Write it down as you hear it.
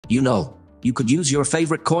You know, you could use your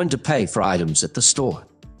favorite coin to pay for items at the store.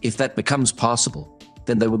 If that becomes possible,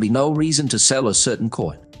 then there will be no reason to sell a certain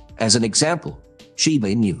coin. As an example, Shiba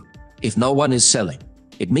Inu. If no one is selling,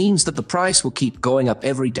 it means that the price will keep going up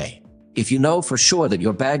every day. If you know for sure that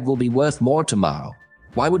your bag will be worth more tomorrow,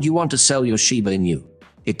 why would you want to sell your Shiba Inu?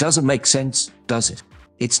 It doesn't make sense, does it?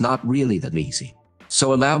 It's not really that easy.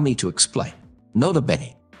 So allow me to explain. Nota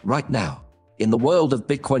bene, right now, in the world of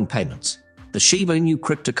Bitcoin payments, the Shiba Inu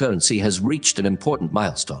cryptocurrency has reached an important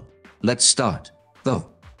milestone. Let's start,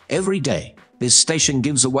 though. Every day, this station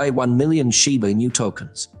gives away 1 million Shiba Inu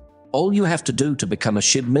tokens. All you have to do to become a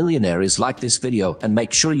Shib millionaire is like this video and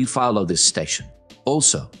make sure you follow this station.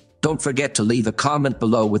 Also, don't forget to leave a comment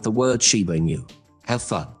below with the word Shiba Inu. Have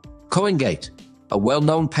fun. CoinGate, a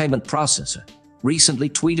well-known payment processor, recently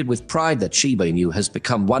tweeted with pride that Shiba Inu has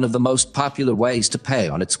become one of the most popular ways to pay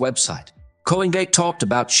on its website. CoinGate talked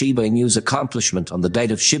about Shiba Inu's accomplishment on the date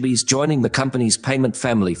of Shibi's joining the company's payment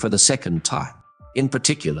family for the second time. In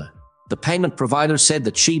particular, the payment provider said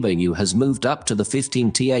that Shiba Inu has moved up to the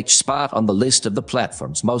 15th spot on the list of the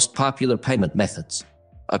platform's most popular payment methods.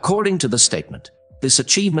 According to the statement, this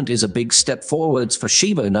achievement is a big step forwards for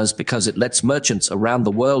Shiba Inus because it lets merchants around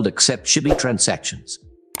the world accept Shiba transactions.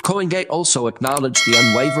 CoinGate also acknowledged the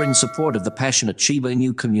unwavering support of the passionate Shiba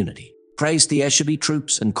Inu community, praised the Shiba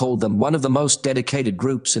troops and called them one of the most dedicated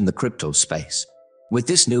groups in the crypto space. With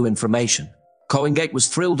this new information, CoinGate was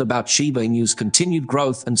thrilled about Shiba Inu's continued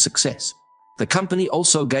growth and success. The company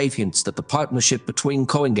also gave hints that the partnership between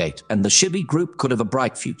CoinGate and the Shiba group could have a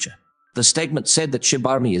bright future. The statement said that Shib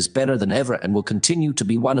Army is better than ever and will continue to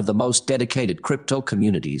be one of the most dedicated crypto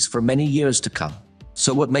communities for many years to come.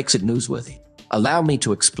 So what makes it newsworthy? Allow me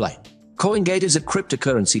to explain. CoinGate is a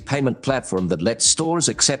cryptocurrency payment platform that lets stores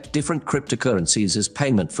accept different cryptocurrencies as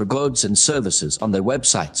payment for goods and services on their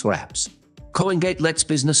websites or apps. CoinGate lets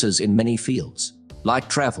businesses in many fields, like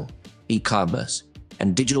travel, e-commerce,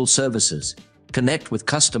 and digital services, connect with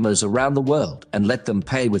customers around the world and let them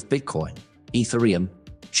pay with Bitcoin, Ethereum,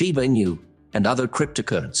 Shiba Inu, and other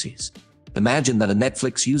cryptocurrencies. Imagine that a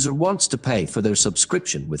Netflix user wants to pay for their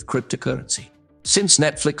subscription with cryptocurrency. Since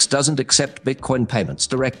Netflix doesn't accept Bitcoin payments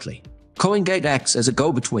directly, CoinGate acts as a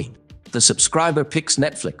go-between. The subscriber picks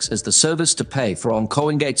Netflix as the service to pay for on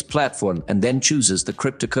CoinGate's platform and then chooses the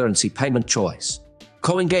cryptocurrency payment choice.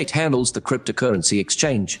 CoinGate handles the cryptocurrency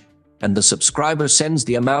exchange, and the subscriber sends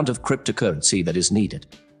the amount of cryptocurrency that is needed.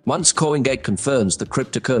 Once CoinGate confirms the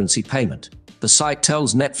cryptocurrency payment, the site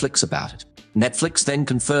tells Netflix about it. Netflix then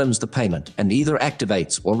confirms the payment and either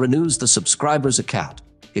activates or renews the subscriber's account.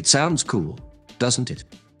 It sounds cool, doesn't it?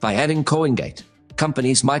 By adding CoinGate,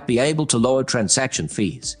 companies might be able to lower transaction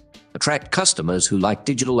fees, attract customers who like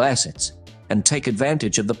digital assets, and take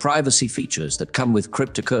advantage of the privacy features that come with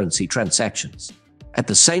cryptocurrency transactions. At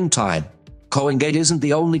the same time, CoinGate isn't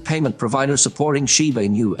the only payment provider supporting Shiba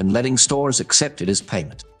Inu and letting stores accept it as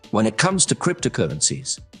payment. When it comes to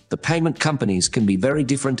cryptocurrencies, the payment companies can be very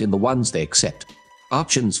different in the ones they accept.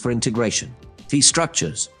 Options for integration, fee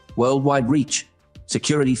structures, worldwide reach,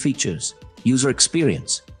 security features, user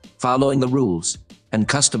experience, following the rules, and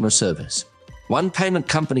customer service. One payment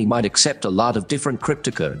company might accept a lot of different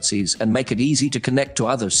cryptocurrencies and make it easy to connect to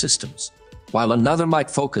other systems, while another might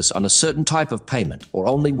focus on a certain type of payment or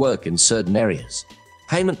only work in certain areas.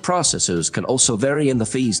 Payment processors can also vary in the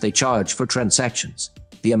fees they charge for transactions,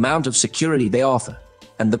 the amount of security they offer,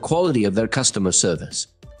 and the quality of their customer service.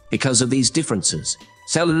 Because of these differences,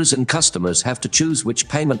 sellers and customers have to choose which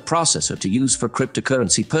payment processor to use for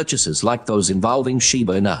cryptocurrency purchases like those involving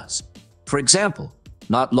Shiba Inus. For example,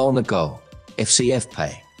 not long ago, FCF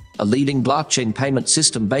Pay, a leading blockchain payment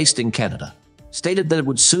system based in Canada, stated that it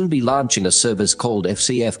would soon be launching a service called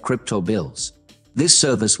FCF Crypto Bills. This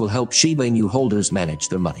service will help Shiba Inu holders manage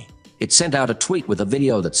their money. It sent out a tweet with a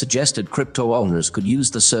video that suggested crypto owners could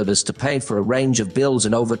use the service to pay for a range of bills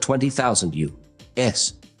in over 20,000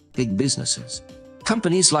 U.S. big businesses.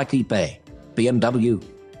 Companies like eBay, BMW,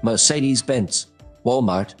 Mercedes-Benz,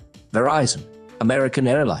 Walmart, Verizon, American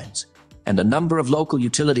Airlines, and a number of local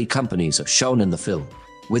utility companies are shown in the film.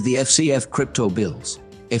 With the FCF Crypto Bills,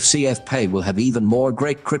 FCF Pay will have even more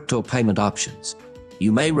great crypto payment options.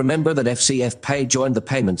 You may remember that FCF Pay joined the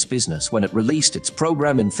payments business when it released its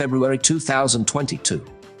program in February 2022.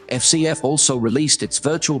 FCF also released its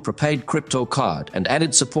virtual prepaid crypto card and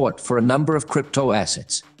added support for a number of crypto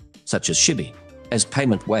assets, such as Shiba, as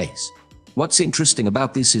payment ways. What's interesting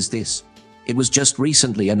about this is this. It was just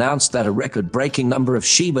recently announced that a record-breaking number of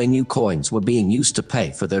Shiba Inu coins were being used to pay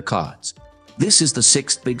for their cards. This is the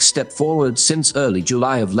sixth big step forward since early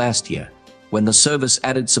July of last year, when the service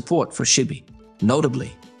added support for Shiba.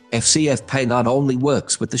 Notably, FCF Pay not only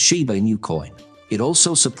works with the Shiba Inu coin, it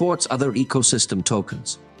also supports other ecosystem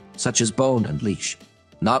tokens, such as Bone and Leash.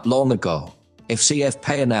 Not long ago, FCF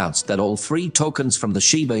Pay announced that all 3 tokens from the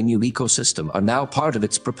Shiba Inu ecosystem are now part of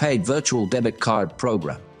its prepaid virtual debit card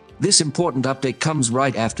program. This important update comes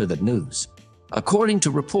right after that news. According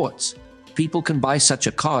to reports, people can buy such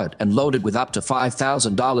a card and load it with up to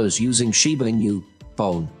 $5,000 using Shiba Inu,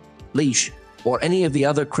 Bone, Leash, or any of the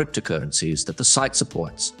other cryptocurrencies that the site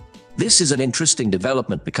supports. This is an interesting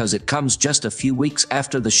development because it comes just a few weeks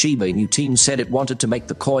after the Shiba Inu team said it wanted to make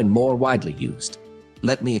the coin more widely used.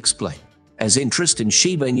 Let me explain. As interest in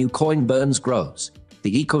Shiba Inu coin burns grows,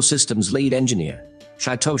 the ecosystem's lead engineer,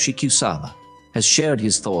 Satoshi Kusama, has shared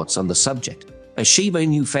his thoughts on the subject. A Shiba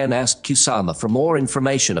Inu fan asked Kusama for more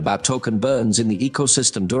information about token burns in the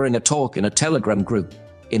ecosystem during a talk in a Telegram group.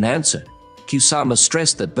 In answer, Kusama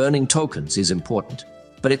stressed that burning tokens is important,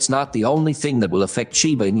 but it's not the only thing that will affect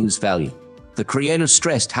Shiba Inu's value. The creator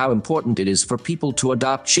stressed how important it is for people to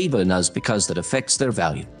adopt Shiba Inus because that affects their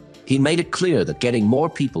value. He made it clear that getting more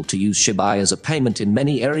people to use Shiba as a payment in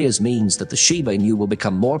many areas means that the Shiba Inu will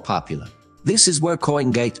become more popular. This is where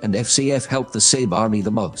CoinGate and FCF helped the Shib army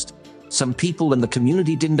the most. Some people in the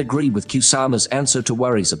community didn't agree with Kusama's answer to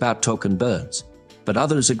worries about token burns, but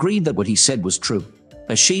others agreed that what he said was true.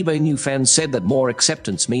 A Shiba Inu fan said that more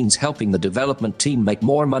acceptance means helping the development team make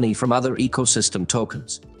more money from other ecosystem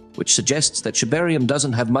tokens, which suggests that Shibarium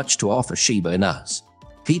doesn't have much to offer Shiba Inus.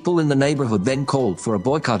 People in the neighborhood then called for a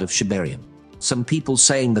boycott of Shibarium, some people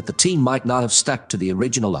saying that the team might not have stuck to the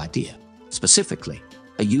original idea. Specifically,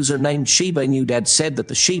 a user named Shiba Inu Dad said that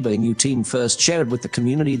the Shiba Inu team first shared with the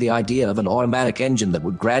community the idea of an automatic engine that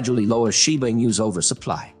would gradually lower Shiba Inu's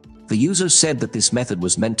oversupply. The user said that this method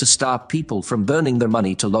was meant to stop people from burning their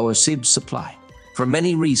money to lower Shib's supply. For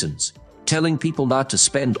many reasons, telling people not to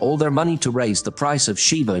spend all their money to raise the price of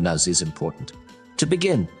Shiba Inus is important. To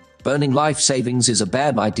begin, burning life savings is a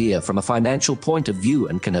bad idea from a financial point of view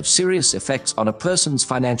and can have serious effects on a person's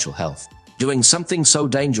financial health. Doing something so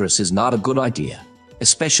dangerous is not a good idea,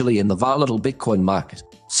 especially in the volatile Bitcoin market.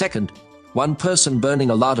 Second, one person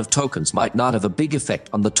burning a lot of tokens might not have a big effect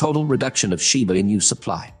on the total reduction of Shiba Inu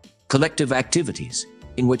supply. Collective activities,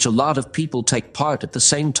 in which a lot of people take part at the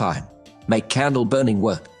same time, make candle burning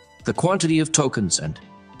work. The quantity of tokens and,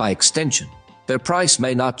 by extension, their price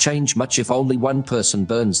may not change much if only one person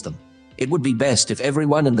burns them. It would be best if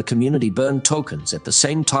everyone in the community burned tokens at the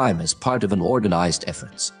same time as part of an organized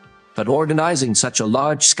effort. But organizing such a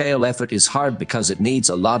large-scale effort is hard because it needs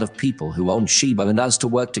a lot of people who own Shiba Inus to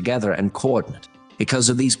work together and coordinate. Because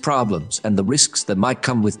of these problems and the risks that might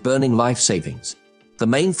come with burning life savings, the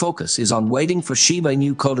main focus is on waiting for Shiba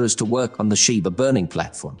Inu coders to work on the Shiba burning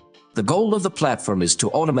platform. The goal of the platform is to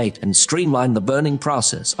automate and streamline the burning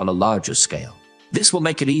process on a larger scale. This will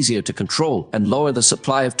make it easier to control and lower the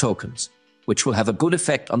supply of tokens, which will have a good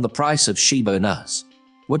effect on the price of Shiba Inus.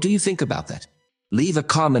 What do you think about that? Leave a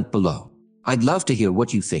comment below. I'd love to hear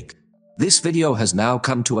what you think. This video has now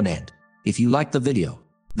come to an end. If you like the video,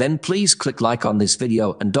 then please click like on this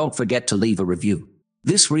video and don't forget to leave a review.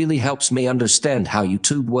 This really helps me understand how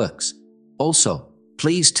YouTube works. Also,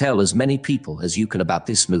 please tell as many people as you can about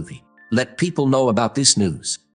this movie. Let people know about this news.